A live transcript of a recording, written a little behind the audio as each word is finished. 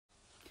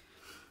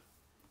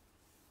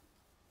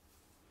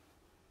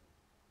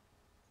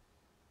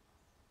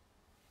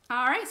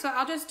All right, so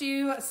I'll just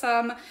do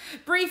some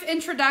brief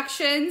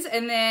introductions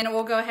and then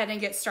we'll go ahead and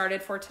get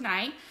started for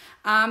tonight.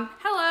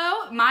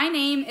 Hello, my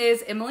name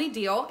is Emily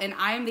Diehl and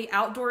I am the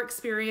Outdoor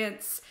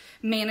Experience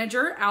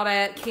Manager out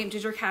at Camp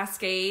Ginger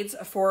Cascades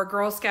for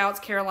Girl Scouts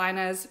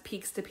Carolina's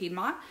Peaks to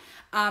Piedmont.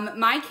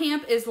 My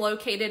camp is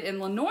located in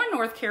Lenoir,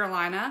 North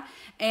Carolina,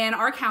 and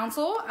our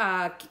council,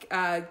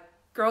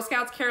 Girl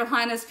Scouts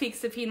Carolina's Peaks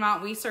to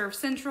Piedmont, we serve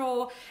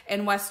Central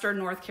and Western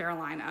North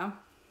Carolina.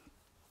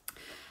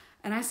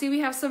 And I see we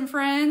have some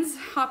friends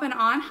hopping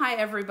on. Hi,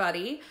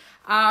 everybody.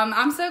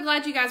 I'm so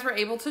glad you guys were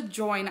able to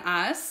join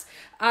us.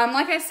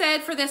 Like I said,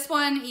 for this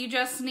one, you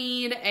just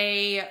need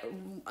a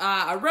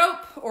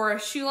rope or a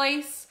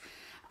shoelace.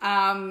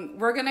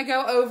 We're going to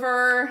go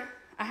over,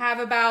 I have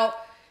about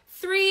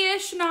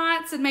 3-ish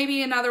knots and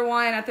maybe another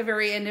one at the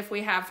very end if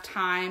we have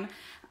time.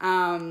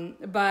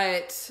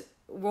 But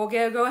we'll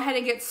go ahead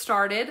and get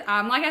started.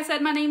 Like I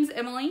said, my name's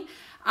Emily.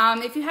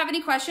 If you have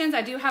any questions,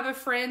 I do have a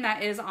friend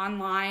that is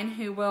online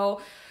who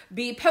will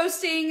be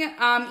posting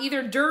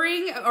either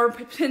during or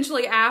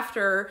potentially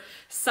after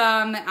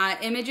some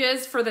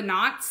images for the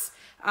knots.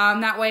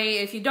 That way,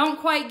 if you don't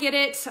quite get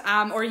it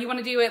or you want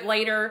to do it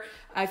later,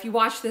 if you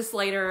watch this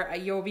later,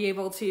 you'll be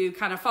able to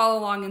kind of follow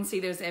along and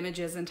see those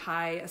images and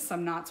tie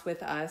some knots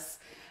with us.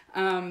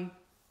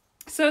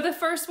 So the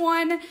first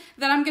one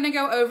that I'm going to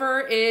go over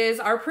is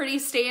our pretty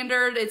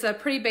standard, it's a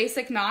pretty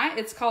basic knot.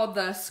 It's called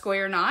the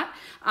square knot.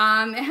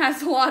 It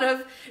has a lot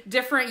of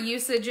different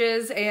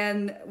usages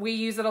and we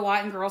use it a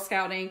lot in Girl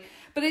Scouting,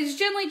 but it's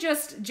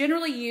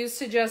generally used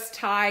to just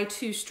tie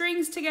 2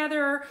 strings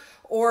together,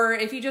 or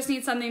if you just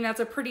need something that's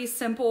a pretty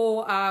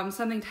simple,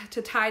 something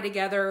to tie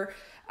together.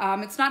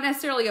 It's not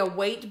necessarily a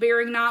weight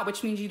bearing knot,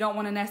 which means you don't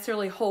want to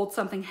necessarily hold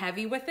something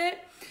heavy with it.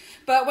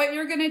 But what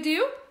you're going to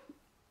do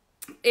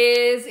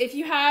is if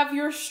you have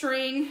your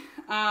string,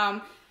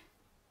 I'll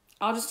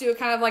just do it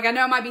kind of like, I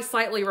know it might be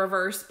slightly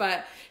reversed,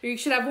 but you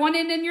should have one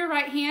end in your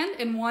right hand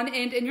and one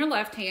end in your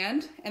left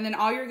hand. And then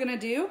all you're going to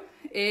do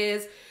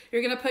is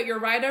you're going to put your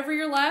right over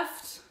your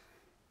left,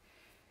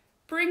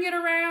 bring it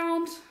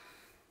around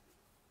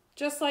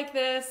just like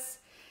this.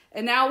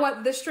 And now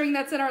what the string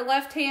that's in our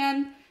left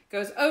hand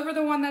goes over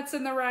the one that's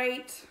in the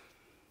right.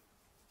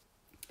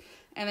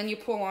 And then you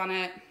pull on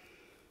it.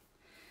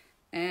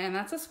 And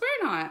that's a square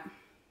knot.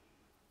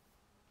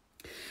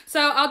 So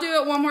I'll do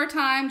it one more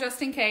time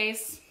just in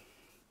case.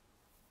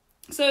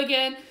 So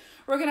again,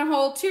 we're going to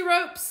hold 2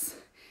 ropes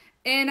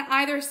in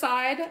either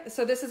side.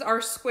 So this is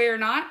our square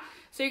knot.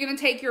 So you're going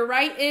to take your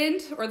right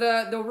end or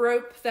the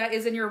rope that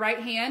is in your right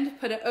hand,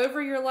 put it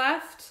over your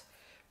left,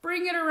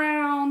 bring it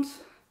around,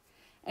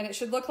 and it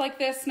should look like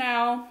this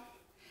now.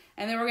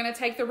 And then we're going to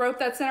take the rope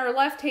that's in our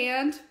left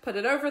hand, put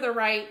it over the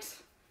right,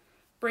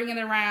 bring it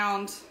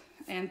around,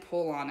 and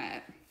pull on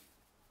it.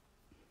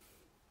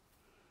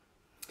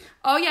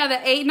 Oh yeah,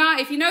 the 8 knot.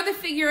 If you know the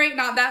figure 8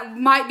 knot, that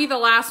might be the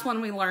last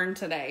one we learned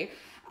today.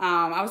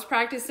 I was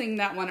practicing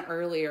that one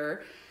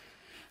earlier.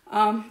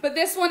 But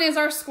this one is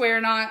our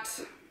square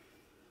knot.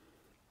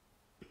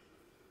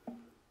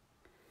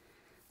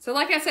 So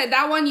like I said,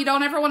 that one you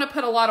don't ever want to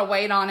put a lot of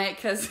weight on it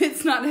because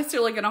it's not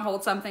necessarily going to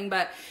hold something.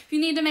 But if you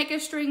need to make a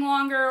string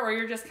longer or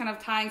you're just kind of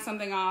tying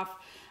something off,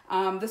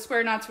 the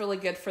square knot's really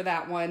good for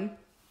that one.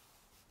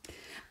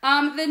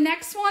 The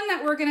next one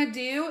that we're going to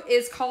do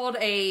is called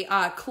a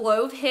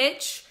clove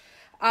hitch.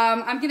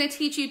 I'm going to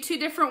teach you 2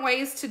 different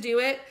ways to do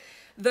it.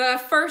 The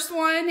first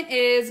one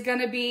is going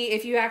to be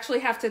if you actually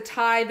have to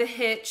tie the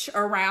hitch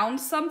around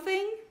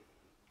something.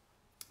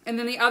 And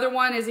then the other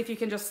one is if you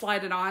can just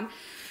slide it on.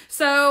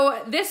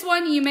 So this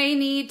one you may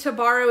need to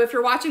borrow. If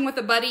you're watching with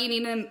a buddy, you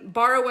need to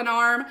borrow an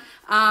arm.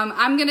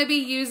 I'm going to be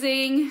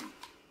using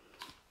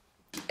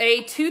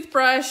a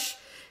toothbrush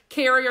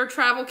carrier,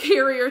 travel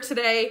carrier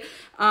today.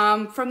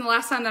 From the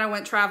last time that I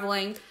went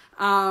traveling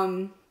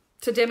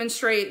to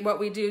demonstrate what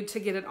we do to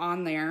get it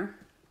on there.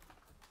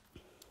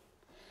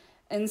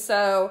 And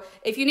so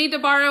if you need to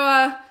borrow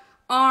a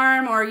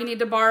arm or you need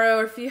to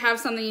borrow, if you have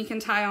something you can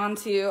tie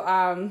onto,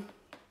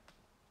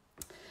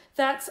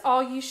 that's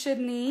all you should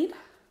need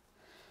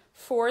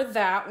for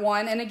that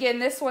one. And again,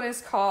 this one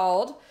is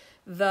called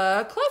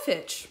the clove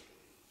hitch.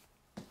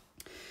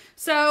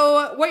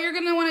 So what you're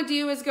going to want to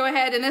do is go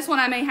ahead, and this one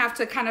I may have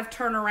to kind of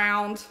turn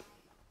around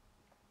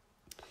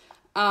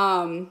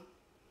and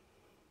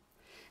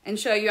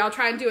show you. I'll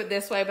try and do it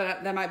this way,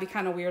 but that might be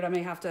kind of weird. I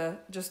may have to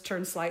just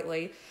turn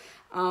slightly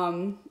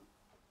and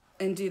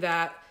do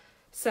that.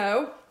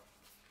 So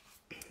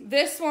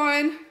this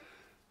one,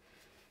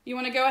 you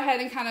want to go ahead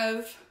and kind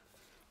of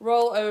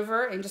roll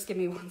over, and just give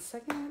me 1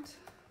 second.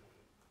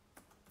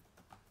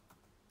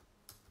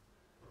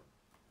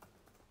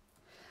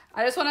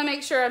 I just want to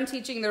make sure I'm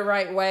teaching the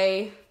right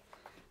way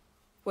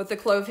with the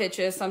clove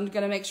hitches. So I'm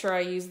going to make sure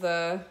I use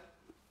the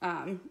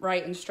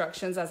right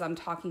instructions as I'm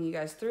talking you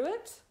guys through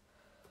it.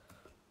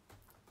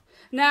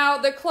 Now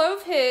the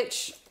clove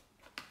hitch,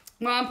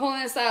 when I'm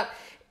pulling this up,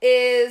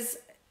 is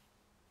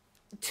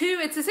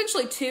it's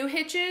essentially 2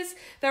 hitches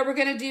that we're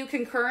going to do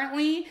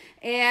concurrently.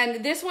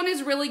 And this one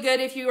is really good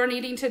if you are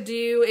needing to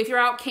do, if you're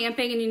out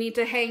camping and you need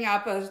to hang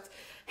up a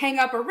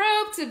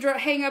rope to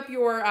hang up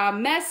your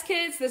mess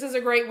kits. This is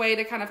a great way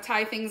to kind of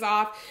tie things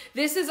off.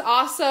 This is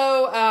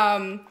also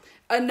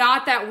a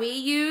knot that we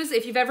use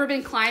if you've ever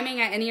been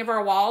climbing at any of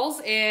our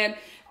walls, and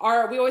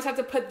we always have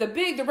to put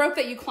the rope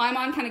that you climb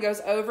on kind of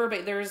goes over,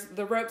 but there's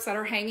the ropes that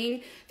are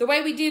hanging. The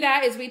way we do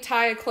that is we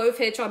tie a clove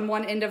hitch on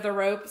one end of the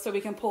rope so we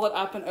can pull it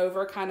up and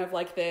over kind of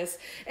like this.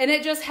 And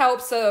it just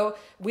helps so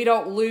we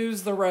don't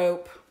lose the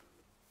rope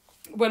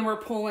when we're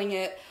pulling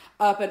it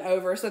up and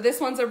over. So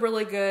this one's a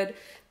really good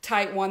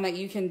tight one that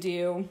you can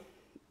do.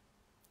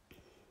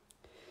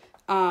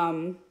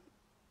 And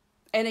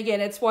again,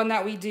 it's one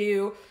that we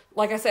do,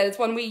 like I said, it's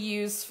one we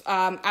use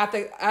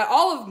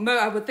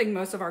I would think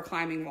most of our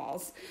climbing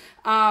walls.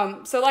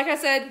 So like I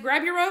said,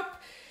 grab your rope,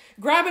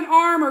 grab an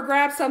arm or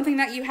grab something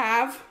that you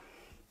have.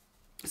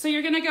 So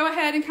you're going to go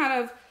ahead and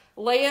kind of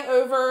lay it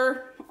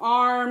over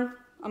arm.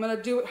 I'm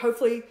going to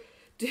hopefully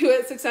do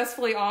it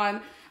successfully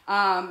on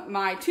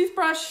my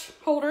toothbrush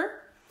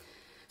holder.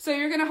 So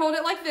you're going to hold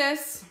it like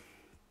this.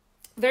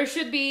 There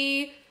should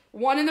be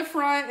one in the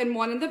front and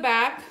one in the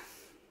back.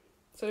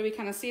 So do we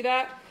kind of see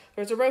that?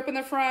 There's a rope in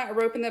the front, a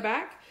rope in the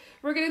back.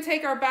 We're going to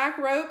take our back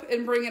rope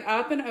and bring it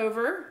up and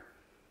over.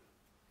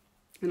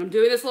 And I'm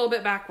doing this a little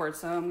bit backwards,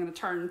 so I'm going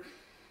to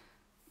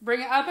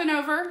bring it up and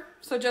over.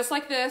 So just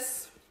like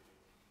this.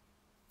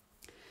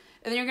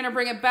 And then you're going to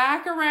bring it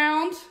back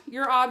around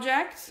your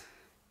object.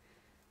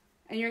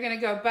 And you're going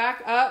to go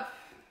back up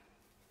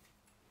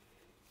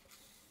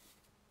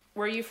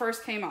where you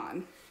first came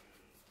on.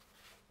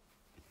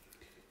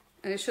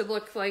 And it should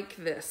look like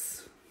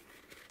this.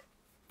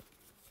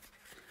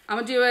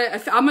 I'm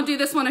gonna do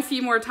this one a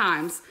few more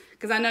times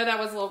because I know that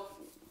was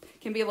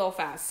can be a little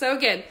fast. So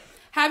again,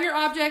 have your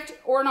object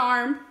or an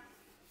arm.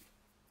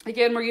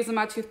 Again, we're using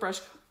my toothbrush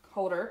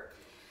holder.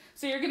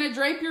 So you're gonna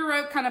drape your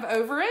rope kind of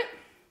over it.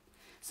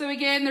 So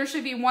again, there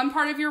should be one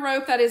part of your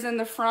rope that is in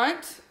the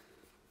front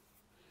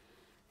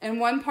and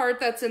one part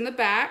that's in the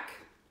back,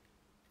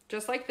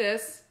 just like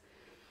this.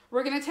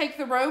 We're gonna take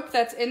the rope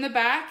that's in the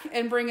back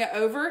and bring it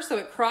over so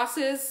it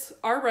crosses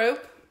our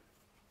rope.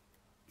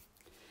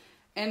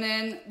 And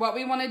then what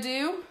we want to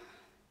do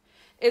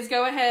is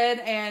go ahead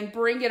and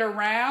bring it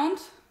around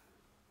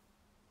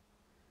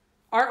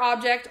our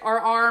object, our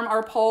arm,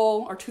 our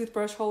pole, our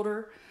toothbrush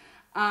holder,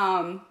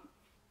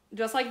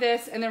 just like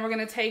this. And then we're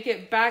going to take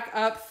it back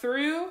up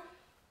through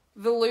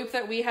the loop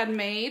that we had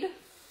made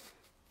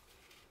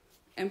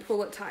and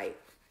pull it tight.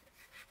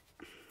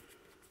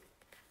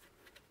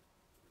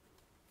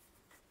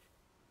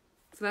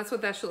 So that's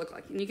what that should look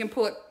like. And you can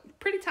pull it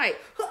pretty tight.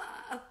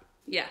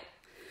 Yeah.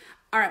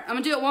 All right, I'm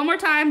gonna do it one more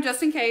time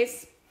just in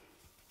case.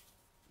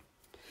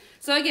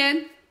 So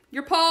again,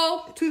 your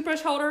pole,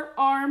 toothbrush holder,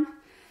 arm,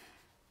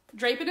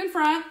 drape it in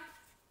front,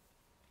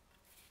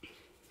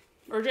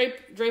 or drape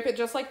it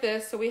just like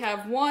this. So we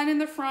have one in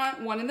the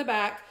front, one in the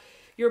back.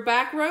 Your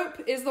back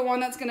rope is the one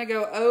that's gonna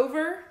go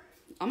over.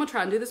 I'm gonna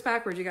try and do this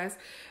backwards, you guys.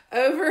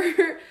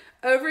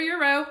 Over your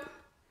rope,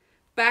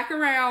 back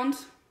around,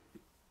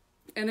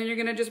 and then you're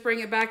gonna just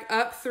bring it back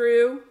up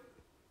through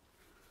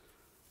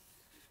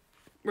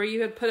where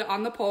you had put it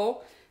on the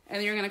pole, and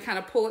then you're going to kind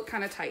of pull it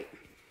kind of tight.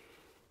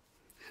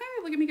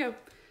 Hey, look at me go.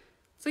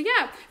 So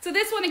yeah, so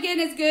this one again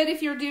is good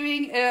if you're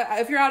doing,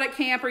 if you're out at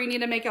camp or you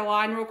need to make a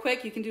line real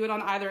quick, you can do it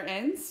on either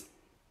ends.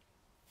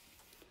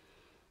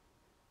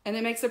 And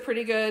it makes a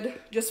pretty good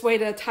just way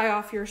to tie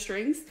off your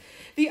strings.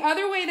 The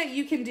other way that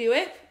you can do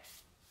it,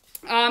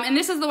 and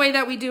this is the way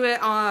that we do it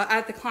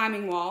at the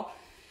climbing wall,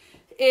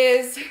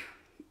 is,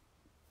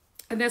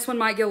 and this one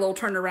might get a little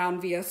turned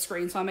around via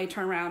screen, so I may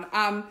turn around.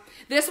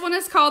 This one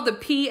is called the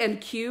P and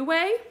Q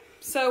way.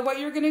 So what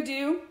you're gonna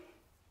do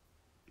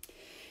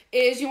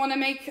is you wanna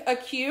make a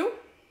Q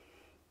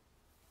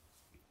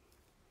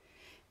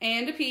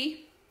and a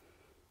P.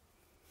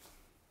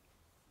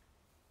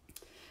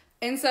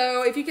 And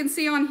so if you can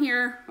see on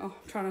here, oh,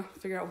 I'm trying to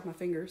figure out with my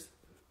fingers.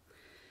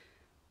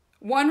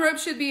 One rope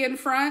should be in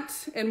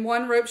front and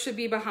one rope should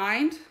be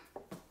behind.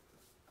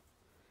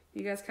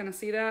 You guys kind of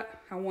see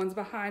that? How one's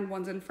behind,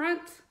 one's in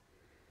front.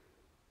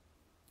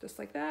 Just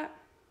like that.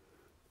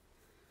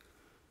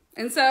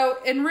 And so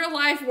in real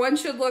life, one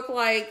should look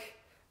like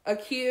a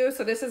Q.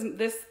 So this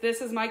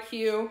is my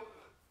Q.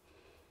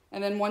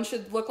 And then one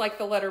should look like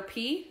the letter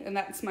P, and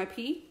that's my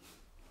P.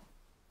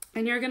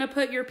 And you're gonna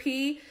put your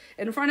P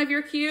in front of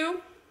your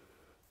Q.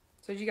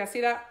 So did you guys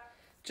see that?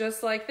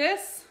 Just like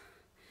this.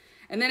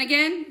 And then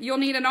again, you'll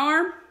need an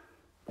arm,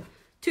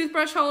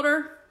 toothbrush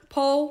holder,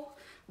 pole,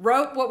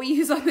 rope, what we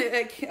use on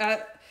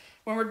the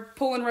when we're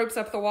pulling ropes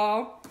up the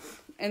wall,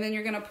 and then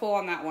you're gonna pull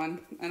on that one.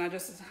 And I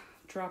just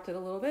dropped it a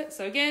little bit.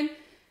 So again,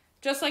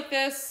 just like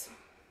this.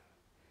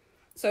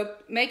 So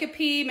make a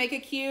P, make a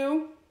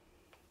Q.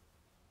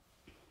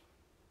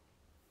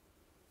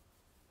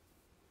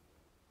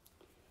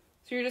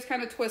 So you're just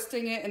kind of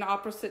twisting it in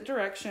opposite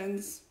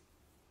directions.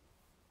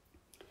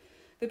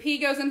 The P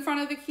goes in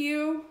front of the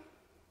Q,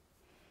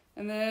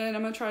 And then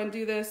I'm gonna try and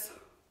do this.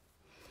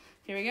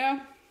 Here we go.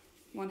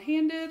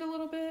 One-handed a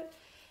little bit.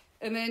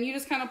 And then you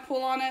just kind of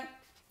pull on it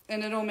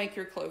and it'll make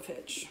your clove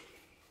hitch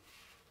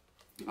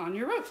on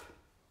your rope.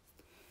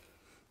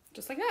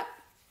 Just like that.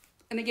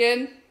 And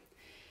again,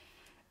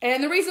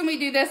 and the reason we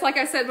do this, like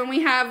I said, when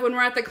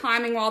we're at the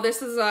climbing wall,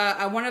 this is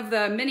one of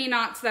the mini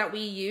knots that we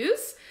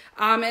use.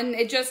 And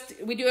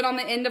we do it on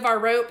the end of our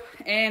rope,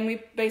 and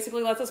we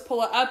basically lets us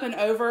pull it up and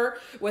over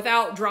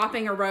without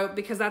dropping a rope,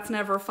 because that's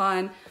never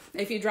fun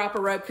if you drop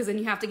a rope, because then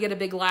you have to get a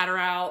big ladder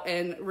out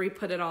and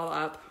re-put it all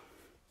up.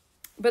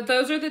 But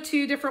those are the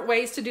two different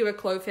ways to do a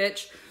clove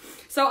hitch.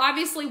 So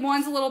obviously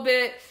one's a little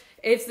bit,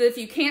 it's if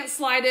you can't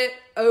slide it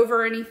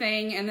over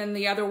anything, and then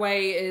the other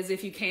way is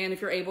if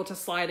you're able to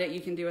slide it,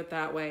 you can do it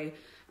that way.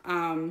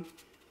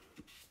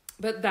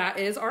 But that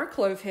is our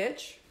clove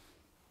hitch.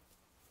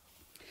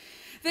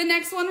 The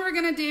next one we're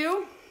gonna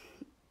do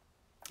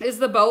is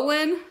the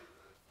bowline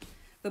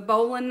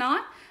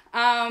knot.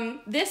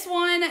 This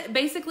one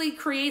basically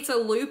creates a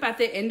loop at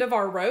the end of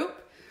our rope.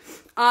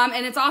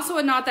 And it's also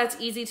a knot that's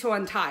easy to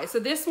untie. So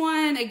this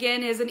one,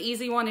 again, is an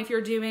easy one if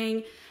you're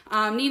doing,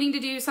 needing to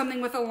do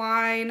something with a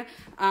line,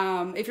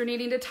 if you're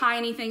needing to tie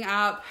anything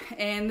up.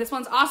 And this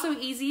one's also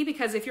easy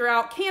because if you're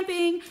out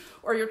camping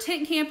or you're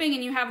tent camping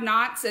and you have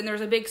knots and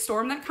there's a big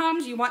storm that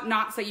comes, you want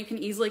knots that you can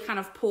easily kind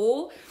of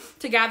pull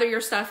to gather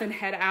your stuff and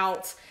head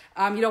out.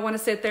 You don't want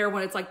to sit there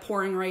when it's like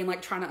pouring rain,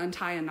 like trying to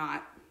untie a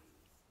knot.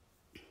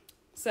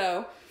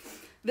 So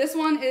this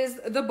one is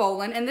the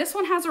bowline, and this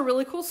one has a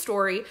really cool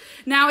story.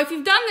 Now, if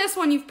you've done this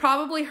one, you've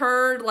probably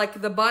heard like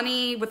the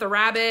bunny with the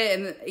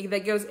rabbit and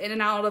that goes in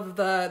and out of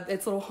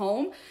its little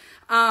home.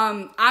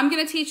 I'm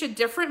going to teach a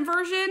different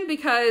version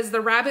because the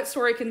rabbit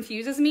story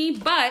confuses me,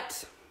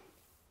 but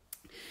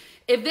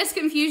if this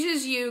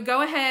confuses you,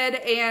 go ahead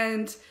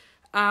and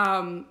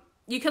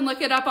you can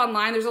look it up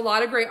online. There's a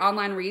lot of great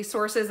online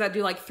resources that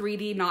do like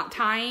 3D knot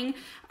tying,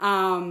 but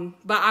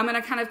I'm going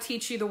to kind of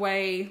teach you the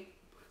way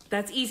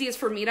that's easiest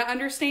for me to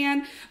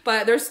understand,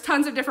 but there's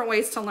tons of different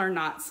ways to learn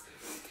knots.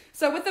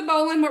 So with the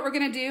bowline, what we're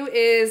gonna do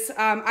is,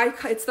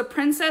 it's the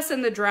princess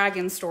and the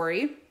dragon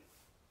story.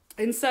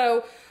 And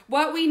so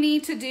what we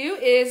need to do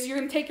is you're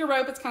gonna take your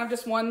rope, it's kind of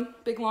just one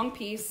big long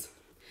piece,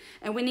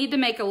 and we need to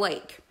make a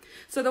lake.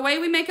 So the way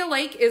we make a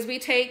lake is we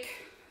take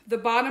the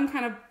bottom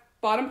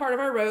part of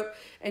our rope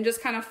and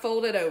just kind of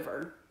fold it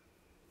over.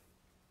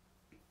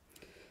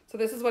 So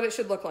this is what it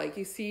should look like.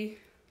 You see,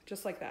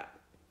 just like that.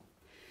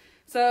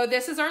 So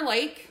this is our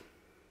lake.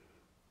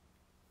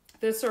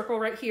 This circle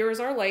right here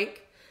is our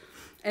lake.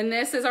 And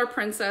this is our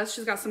princess.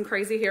 She's got some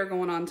crazy hair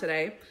going on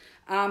today.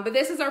 But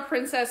this is our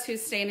princess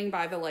who's standing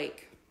by the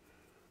lake.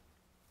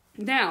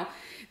 Now,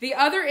 the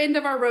other end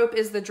of our rope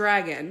is the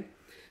dragon.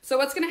 So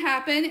what's going to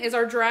happen is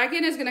our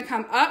dragon is going to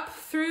come up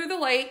through the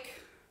lake,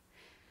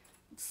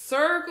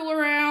 circle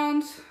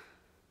around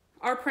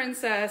our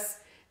princess,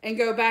 and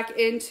go back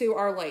into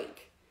our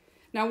lake.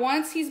 Now,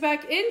 once he's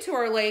back into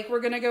our lake,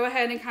 we're going to go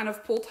ahead and kind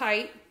of pull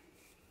tight.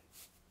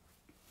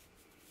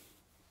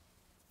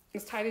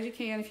 As tight as you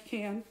can, if you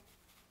can.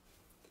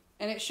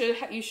 And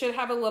you should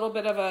have a little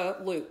bit of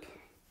a loop.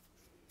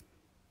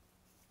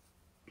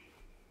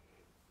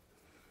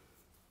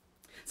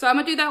 So I'm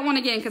going to do that one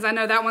again because I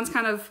know that one's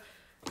kind of,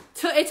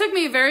 it took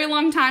me a very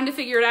long time to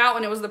figure it out,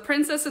 and it was the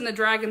princess and the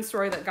dragon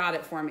story that got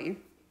it for me.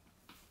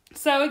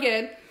 So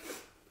again,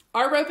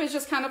 our rope is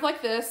just kind of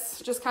like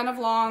this, just kind of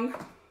long.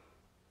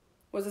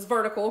 Was this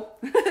vertical?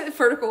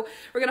 Vertical.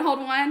 We're gonna hold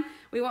one.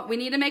 We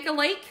need to make a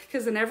lake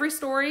because in every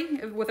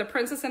story with a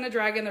princess and a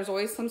dragon, there's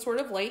always some sort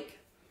of lake.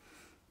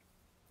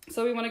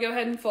 So we want to go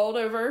ahead and fold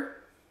over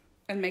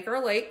and make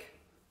our lake.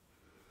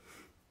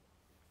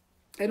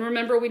 And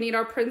remember, we need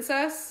our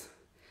princess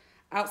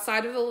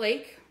outside of the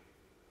lake.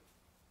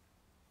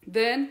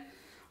 Then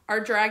our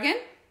dragon,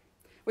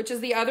 which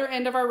is the other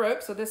end of our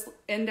rope. So this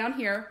end down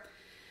here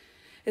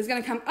is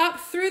going to come up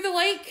through the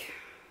lake,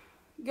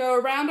 go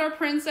around our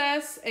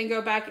princess, and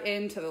go back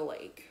into the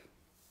lake.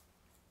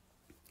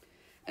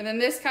 And then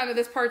this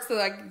part's the,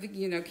 like,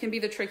 you know, can be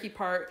the tricky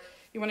part.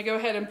 You want to go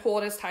ahead and pull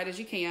it as tight as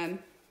you can.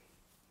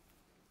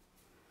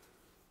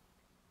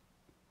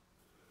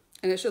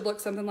 And it should look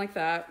something like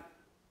that.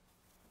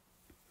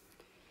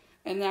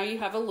 And now you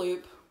have a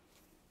loop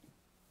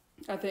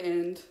at the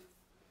end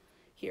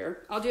here.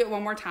 I'll do it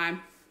one more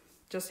time,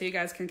 just so you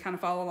guys can kind of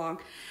follow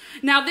along.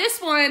 Now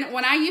this one,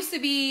 when I used to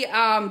be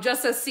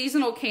just a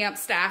seasonal camp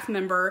staff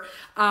member,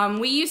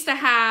 we used to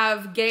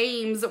have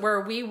games where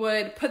we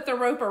would put the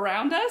rope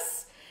around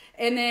us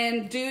and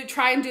then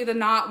try and do the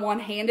knot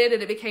one-handed,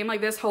 and it became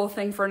like this whole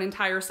thing for an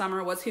entire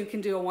summer was who can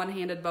do a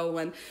one-handed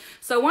bowline.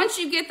 So once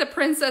you get the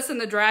princess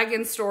and the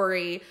dragon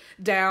story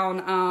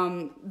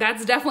down,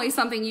 that's definitely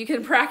something you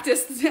can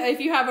practice if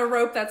you have a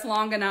rope that's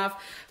long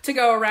enough to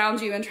go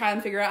around you and try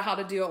and figure out how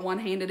to do it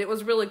one-handed. It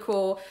was really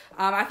cool.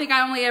 I think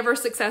I only ever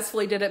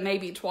successfully did it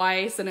maybe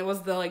twice, and it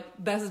was the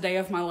best day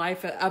of my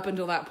life up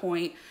until that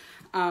point.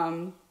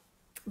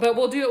 but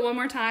we'll do it one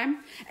more time.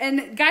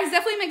 And guys,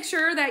 definitely make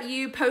sure that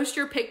you post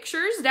your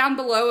pictures down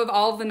below of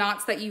all of the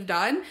knots that you've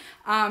done.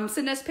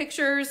 Send us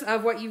pictures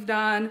of what you've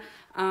done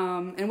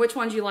and which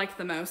ones you like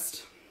the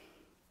most.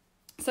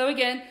 So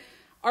again,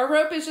 our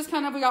rope is just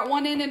kind of, we got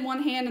one end in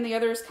one hand and the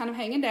other is kind of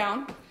hanging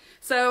down.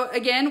 So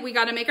again, we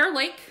got to make our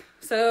lake.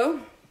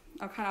 So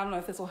I don't know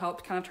if this will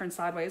help kind of turn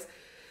sideways.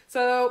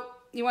 So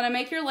you want to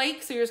make your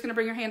lake. So you're just going to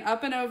bring your hand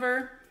up and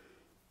over.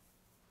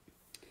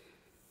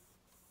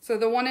 So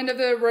the one end of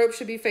the rope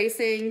should be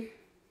facing,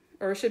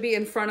 or should be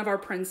in front of our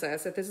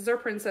princess. If this is our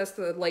princess,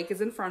 the lake is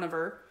in front of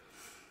her.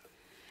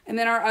 And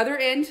then our other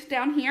end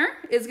down here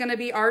is going to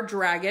be our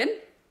dragon.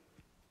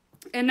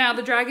 And now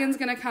the dragon's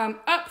going to come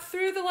up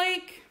through the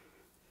lake,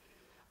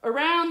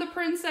 around the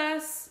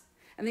princess.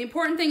 And the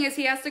important thing is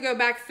he has to go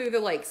back through the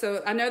lake.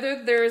 So I know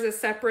that there is a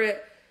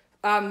separate,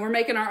 we're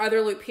making our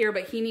other loop here,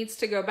 but he needs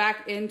to go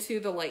back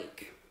into the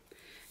lake.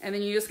 And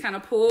then you just kind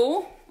of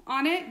pull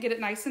on it, get it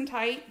nice and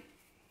tight.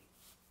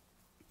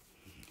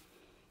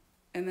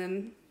 And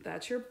then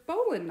that's your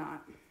bowline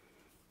knot.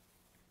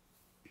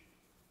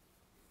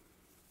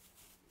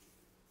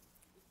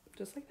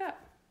 Just like that.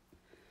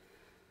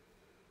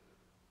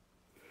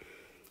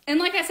 And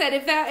like I said,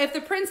 if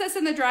the princess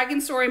and the dragon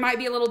story might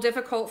be a little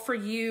difficult for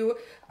you,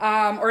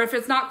 or if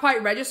it's not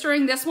quite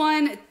registering, this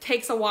one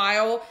takes a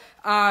while.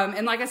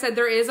 And like I said,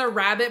 there is a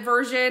rabbit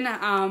version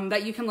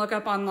that you can look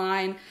up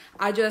online.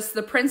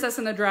 The princess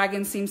and the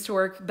dragon seems to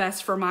work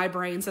best for my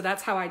brain. So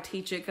that's how I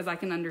teach it, because I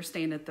can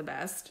understand it the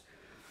best.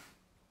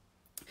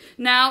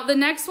 Now, the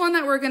next one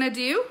that we're going to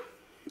do,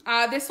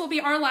 this will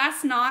be our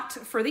last knot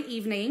for the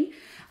evening.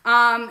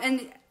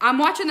 And I'm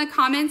watching the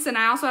comments, and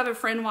I also have a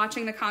friend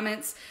watching the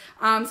comments.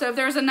 So if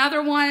there's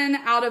another one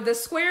out of the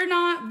square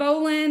knot,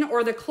 bowline,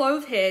 or the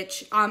clove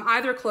hitch,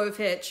 either clove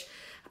hitch,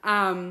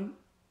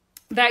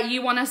 that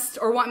you want us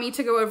or want me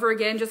to go over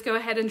again, just go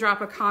ahead and drop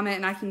a comment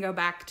and I can go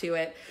back to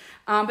it.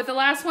 But the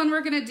last one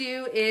we're going to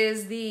do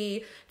is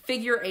the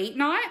figure 8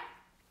 knot.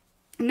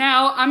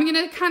 Now, I'm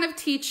going to kind of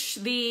teach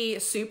the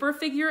super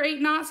figure 8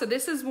 knot. So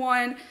this is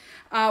one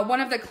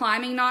of the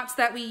climbing knots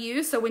that we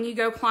use. So when you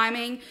go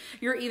climbing,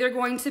 you're either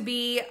going to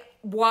be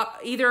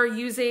either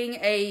using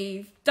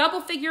a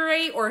double figure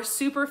 8 or a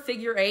super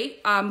figure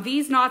 8.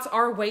 These knots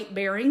are weight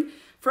bearing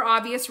for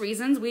obvious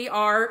reasons. We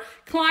are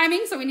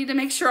climbing, so we need to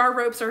make sure our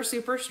ropes are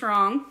super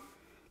strong.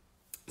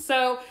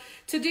 So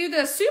to do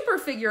the super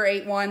figure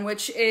 8 one,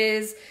 which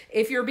is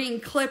if you're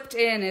being clipped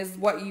in, is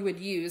what you would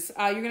use.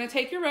 You're going to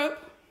take your rope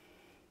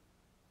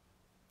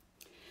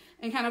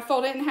and kind of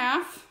fold it in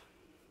half,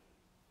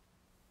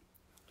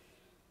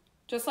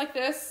 just like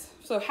this.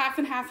 So half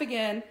and half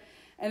again.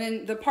 And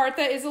then the part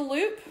that is a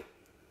loop,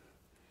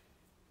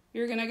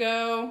 you're gonna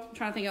go, I'm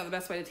trying to think of the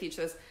best way to teach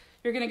this.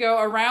 You're gonna go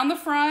around the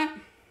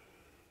front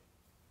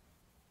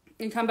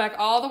and come back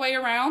all the way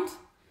around.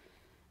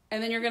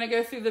 And then you're gonna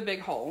go through the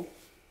big hole.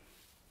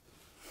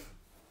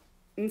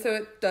 And so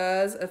it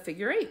does a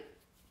figure 8,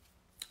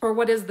 or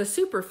what is the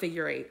super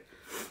figure 8.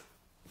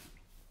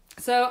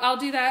 So I'll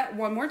do that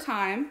one more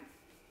time.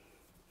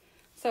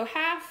 So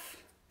half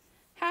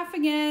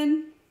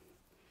again,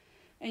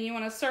 and you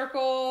want to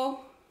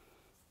circle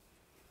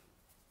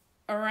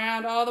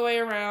around, all the way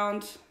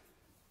around,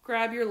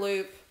 grab your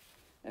loop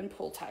and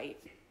pull tight.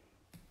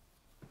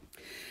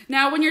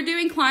 Now, when you're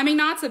doing climbing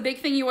knots, a big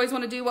thing you always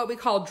want to do what we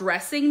call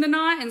dressing the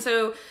knot. And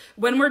so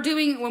when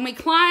we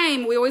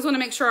climb, we always want to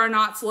make sure our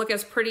knots look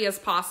as pretty as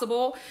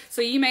possible.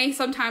 So you may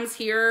sometimes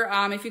hear,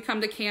 if you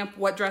come to camp,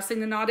 what dressing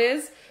the knot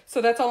is.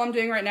 So that's all I'm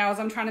doing right now, is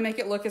I'm trying to make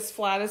it look as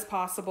flat as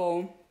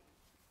possible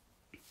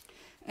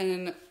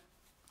and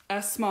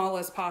as small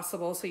as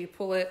possible, so you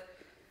pull it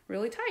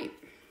really tight.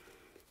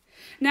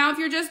 Now, if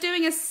you're just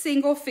doing a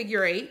single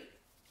figure 8,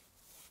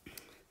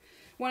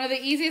 one of the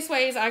easiest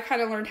ways I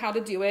kind of learned how to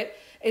do it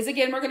is,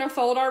 again, we're going to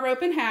fold our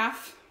rope in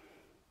half,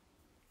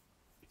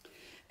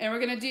 and we're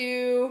going to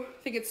do,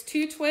 I think it's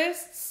 2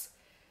 twists,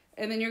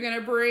 and then you're going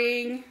to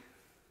bring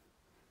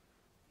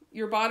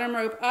your bottom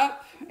rope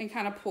up and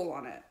kind of pull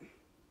on it.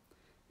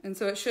 And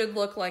so it should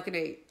look like an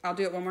 8. I'll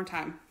do it one more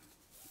time.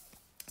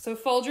 So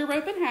fold your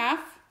rope in half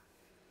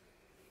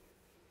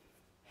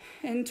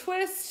and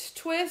twist,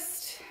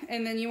 twist,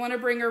 and then you want to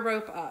bring your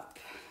rope up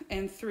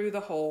and through the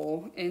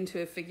hole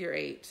into a figure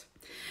 8.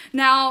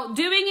 Now,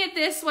 doing it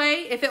this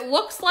way, if it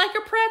looks like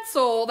a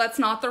pretzel, that's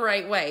not the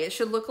right way. It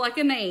should look like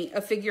an 8,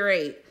 a figure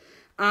 8.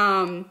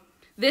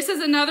 This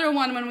is another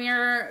one when we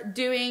are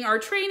doing our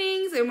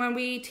trainings and when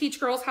we teach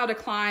girls how to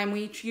climb,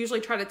 we usually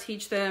try to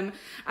teach them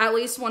at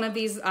least one of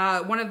these,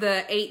 one of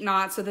the 8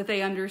 knots so that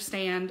they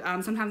understand.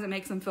 Sometimes it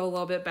makes them feel a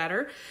little bit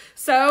better.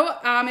 So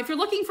if you're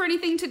looking for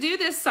anything to do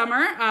this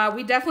summer,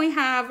 we definitely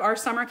have our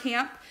summer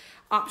camp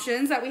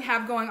options that we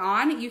have going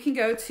on. You can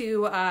go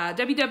to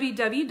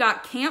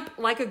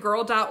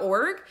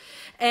www.camplikeagirl.org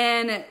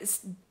and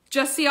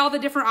just see all the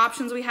different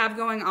options we have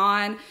going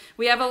on.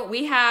 We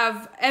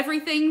have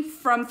everything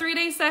from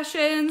 3-day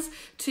sessions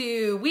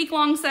to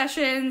week-long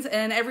sessions,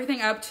 and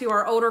everything up to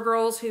our older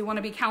girls who want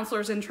to be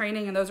counselors in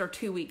training, and those are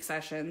 2-week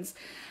sessions.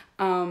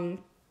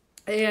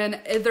 and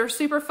they're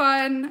super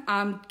fun.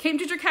 Camp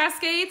Ginger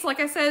Cascades, like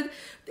I said,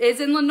 is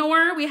in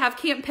Lenoir. We have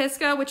Camp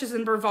Pisgah, which is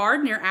in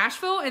Brevard near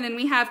Asheville. And then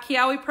we have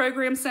Kiawe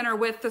Program Center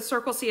with the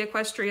Circle C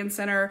Equestrian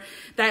Center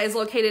that is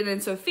located in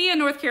Sophia,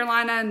 North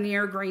Carolina,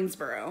 near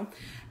Greensboro.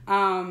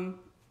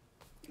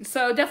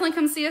 So definitely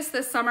come see us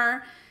this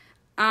summer.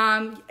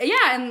 Yeah,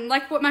 and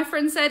like what my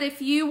friend said,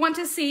 if you want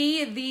to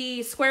see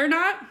the square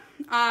knot,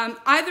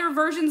 either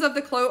versions of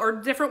the clove or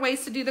different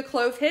ways to do the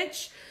clove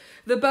hitch,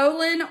 the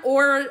bowline,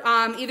 or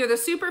either the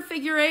super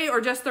figure eight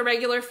or just the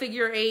regular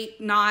figure eight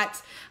knot,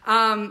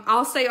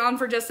 I'll stay on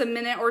for just a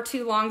minute or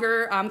two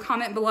longer.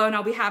 Comment below and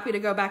I'll be happy to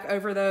go back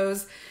over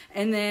those.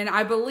 And then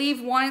I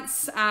believe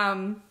once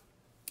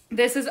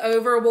this is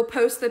over, we'll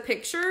post the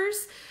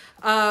pictures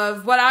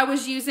of what I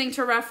was using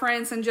to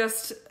reference and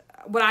just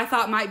what I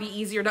thought might be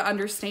easier to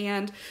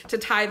understand to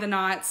tie the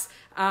knots.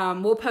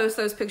 We'll post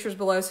those pictures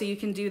below so you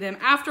can do them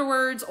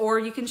afterwards, or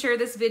you can share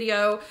this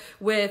video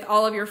with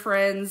all of your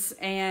friends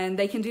and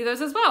they can do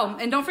those as well.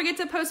 And don't forget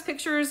to post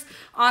pictures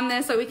on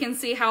this so we can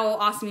see how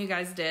awesome you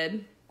guys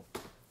did.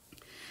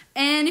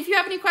 And if you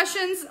have any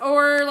questions,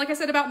 or like I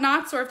said, about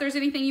knots, or if there's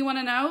anything you want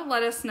to know,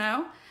 let us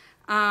know.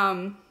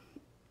 And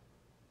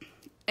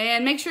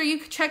make sure you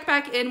check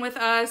back in with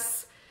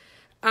us.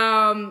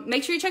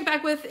 Make sure you check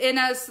back within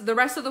us the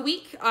rest of the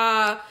week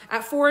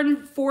at 4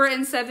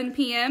 and 7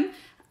 p.m.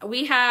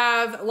 We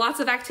have lots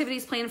of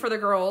activities planned for the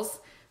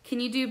girls. Can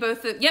you do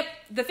both? Yep,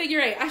 the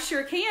figure eight. I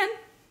sure can.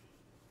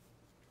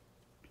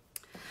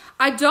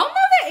 I don't know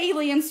the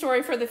alien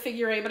story for the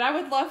figure eight, but I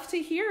would love to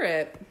hear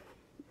it.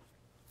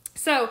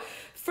 So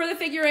for the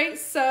figure eight,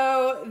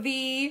 so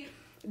the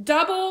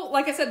double,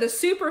 like I said, the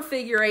super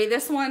figure eight,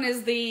 this one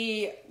is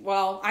the,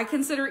 well, I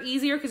consider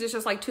easier because it's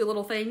just like two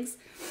little things.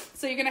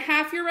 So you're going to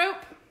half your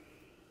rope,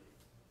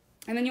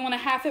 and then you want to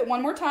half it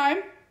one more time.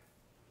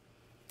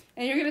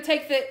 And you're going to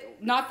take the,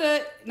 not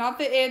the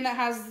end that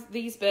has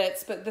these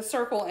bits, but the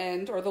circle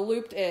end or the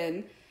looped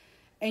end.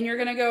 And you're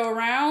going to go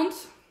around,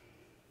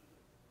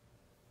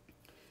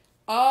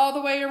 all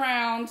the way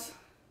around.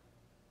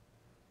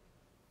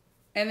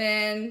 And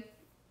then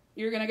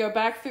you're going to go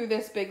back through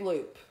this big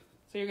loop.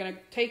 So you're going to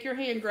take your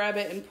hand, grab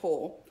it, and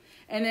pull.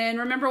 And then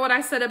remember what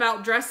I said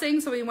about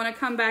dressing. So we want to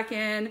come back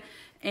in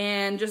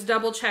and just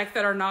double check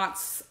that our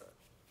knots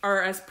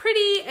are as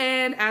pretty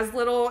and as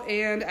little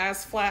and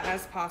as flat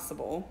as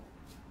possible.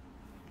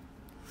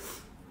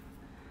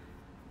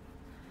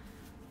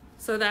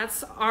 So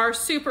that's our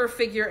super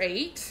figure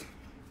eight,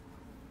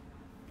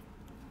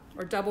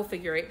 or double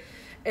figure eight.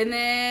 And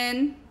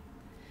then,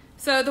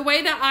 so the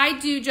way that I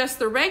do just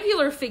the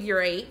regular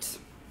figure eight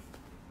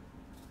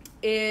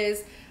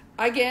is,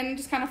 again,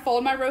 just kind of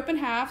fold my rope in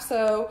half.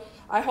 So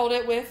I hold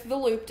it with the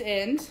looped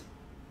end.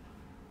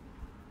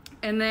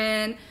 And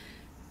then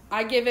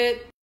I give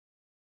it,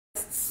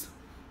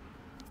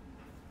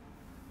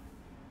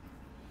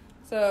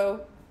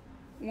 so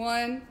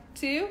 1,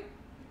 2,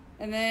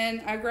 and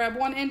then I grab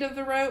one end of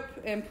the rope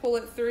and pull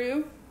it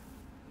through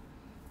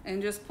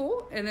and just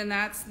pull. And then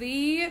that's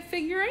the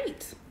figure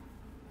eight.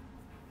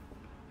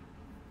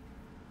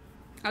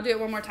 I'll do it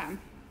one more time.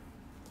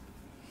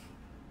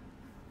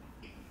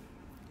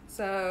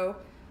 So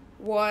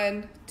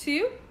 1,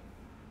 2,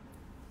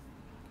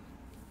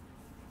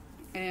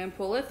 and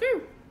pull it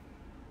through.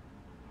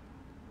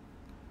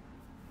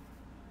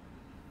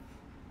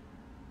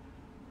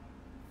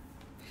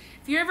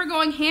 If you're ever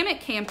going hammock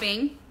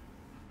camping,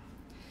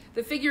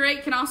 the figure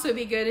eight can also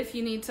be good if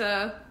you need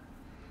to,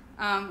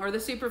 or the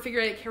super figure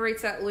eight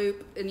creates that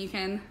loop and you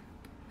can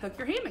hook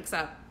your hammocks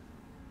up.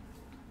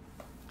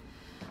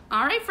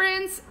 All right,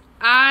 friends,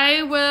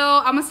 I'm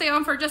gonna stay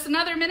on for just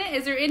another minute.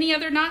 Is there any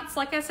other knots?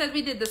 Like I said,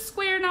 we did the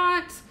square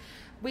knot,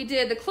 we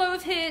did the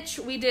clove hitch,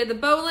 we did the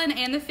bowline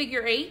and the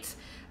figure eight.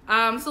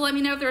 So let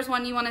me know if there's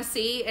one you wanna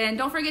see, and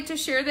don't forget to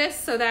share this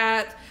so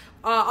that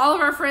all of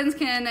our friends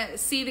can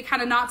see the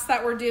kind of knots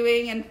that we're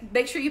doing, and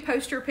make sure you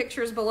post your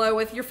pictures below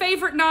with your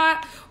favorite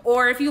knot,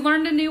 or if you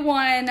learned a new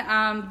one,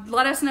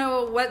 let us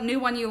know what new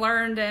one you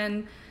learned,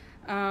 and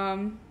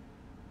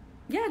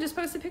yeah, just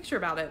post a picture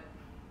about it.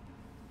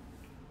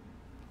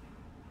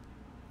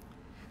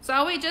 So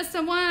I'll wait just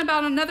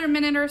about another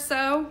minute or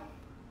so.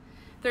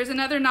 If there's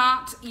another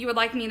knot you would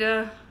like me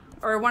to,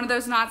 or one of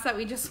those knots that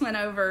we just went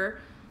over,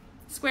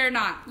 square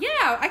knot.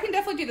 Yeah, I can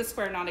definitely do the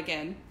square knot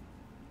again.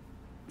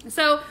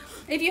 So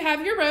if you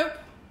have your rope,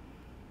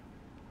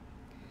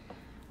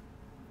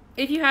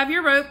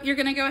 you're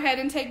going to go ahead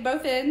and take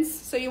both ends.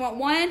 So you want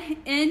one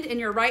end in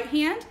your right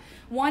hand,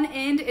 one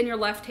end in your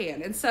left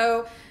hand. And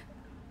so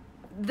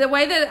the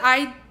way that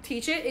I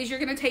teach it is you're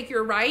going to take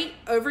your right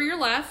over your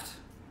left,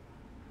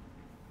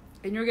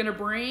 and you're going to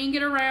bring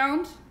it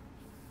around.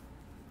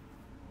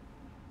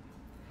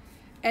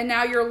 And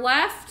now your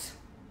left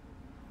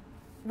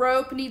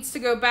rope needs to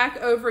go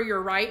back over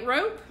your right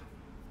rope,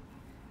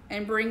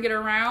 and bring it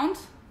around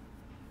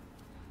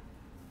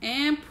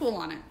and pull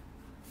on it.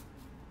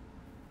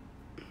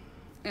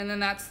 And then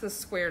that's the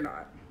square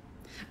knot.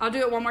 I'll do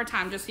it one more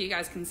time just so you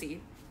guys can see.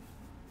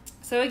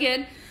 So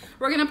again,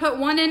 We're gonna put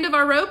one end of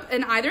our rope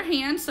in either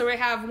hand. So we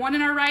have one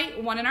in our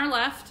right, one in our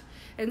left.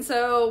 And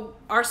so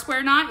our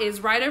square knot is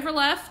right over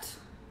left,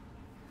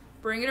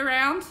 bring it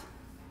around,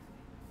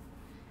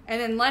 and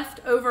then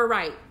left over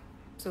right.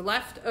 So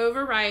left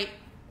over right,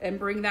 and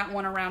bring that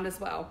one around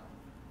as well.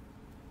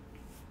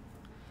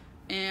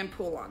 And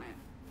pull on it.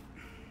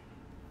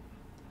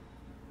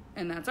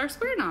 And that's our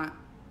square knot.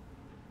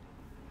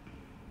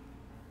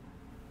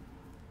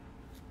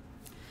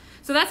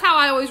 So that's how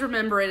I always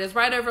remember it, is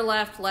right over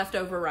left, left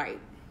over right.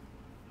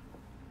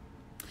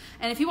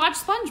 And if you watch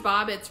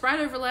SpongeBob, it's right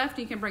over left.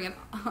 You can bring it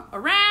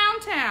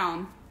around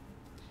town.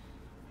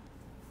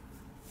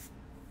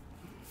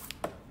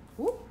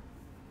 Whoop.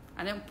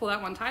 I didn't pull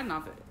that one tight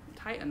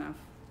enough.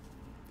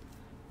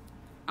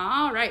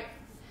 All right.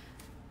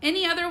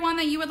 Any other one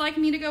that you would like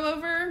me to go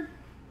over?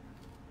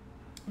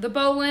 The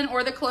bowline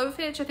or the clove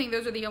hitch. I think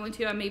those are the only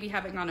two I maybe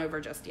haven't gone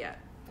over just yet.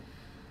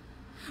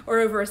 Or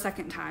over a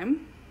second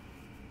time.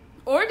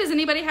 Or does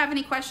anybody have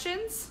any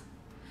questions?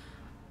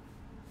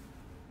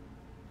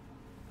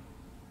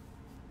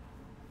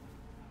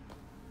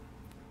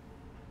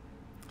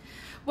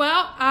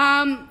 Well,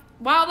 I'll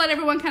let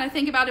everyone kind of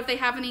think about if they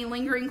have any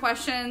lingering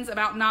questions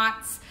about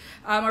knots,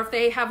 or if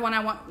they have one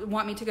I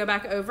want me to go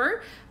back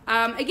over.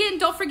 Again,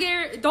 don't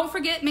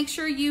forget, make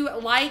sure you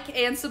like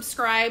and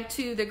subscribe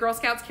to the Girl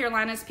Scouts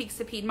Carolinas Peaks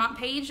to Piedmont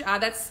page.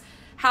 That's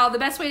how the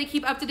best way to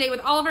keep up to date with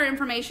all of our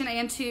information,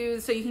 and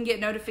so you can get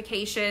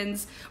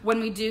notifications when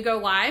we do go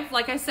live.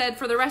 Like I said,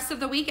 for the rest of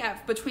the week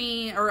at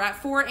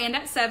 4 and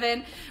at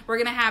 7, we're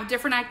gonna have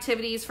different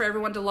activities for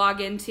everyone to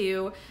log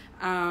into,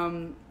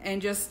 and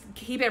just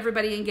keep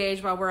everybody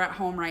engaged while we're at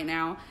home right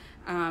now.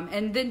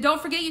 And then don't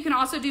forget, you can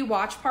also do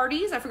watch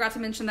parties. I forgot to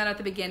mention that at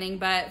the beginning,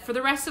 but for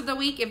the rest of the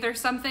week, if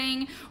there's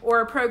something or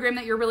a program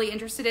that you're really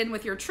interested in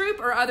with your troop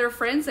or other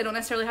friends, they don't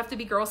necessarily have to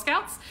be Girl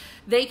Scouts,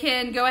 they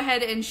can go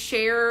ahead and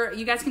share.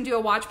 You guys can do a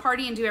watch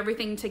party and do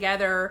everything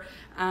together.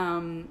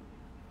 And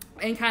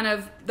kind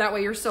of that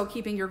way you're still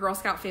keeping your Girl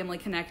Scout family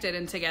connected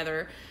and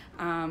together.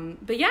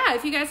 But yeah,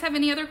 if you guys have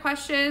any other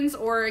questions,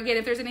 or again,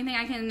 if there's anything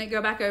I can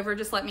go back over,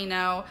 just let me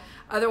know.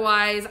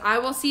 Otherwise, I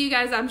will see you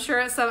guys, I'm sure,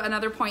 at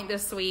another point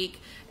this week.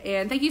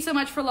 And thank you so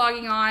much for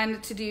logging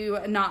on to do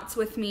knots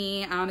with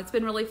me. It's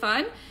been really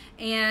fun.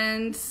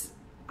 And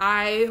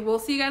I will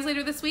see you guys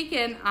later this week,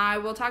 and I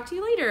will talk to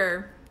you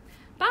later.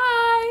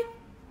 Bye.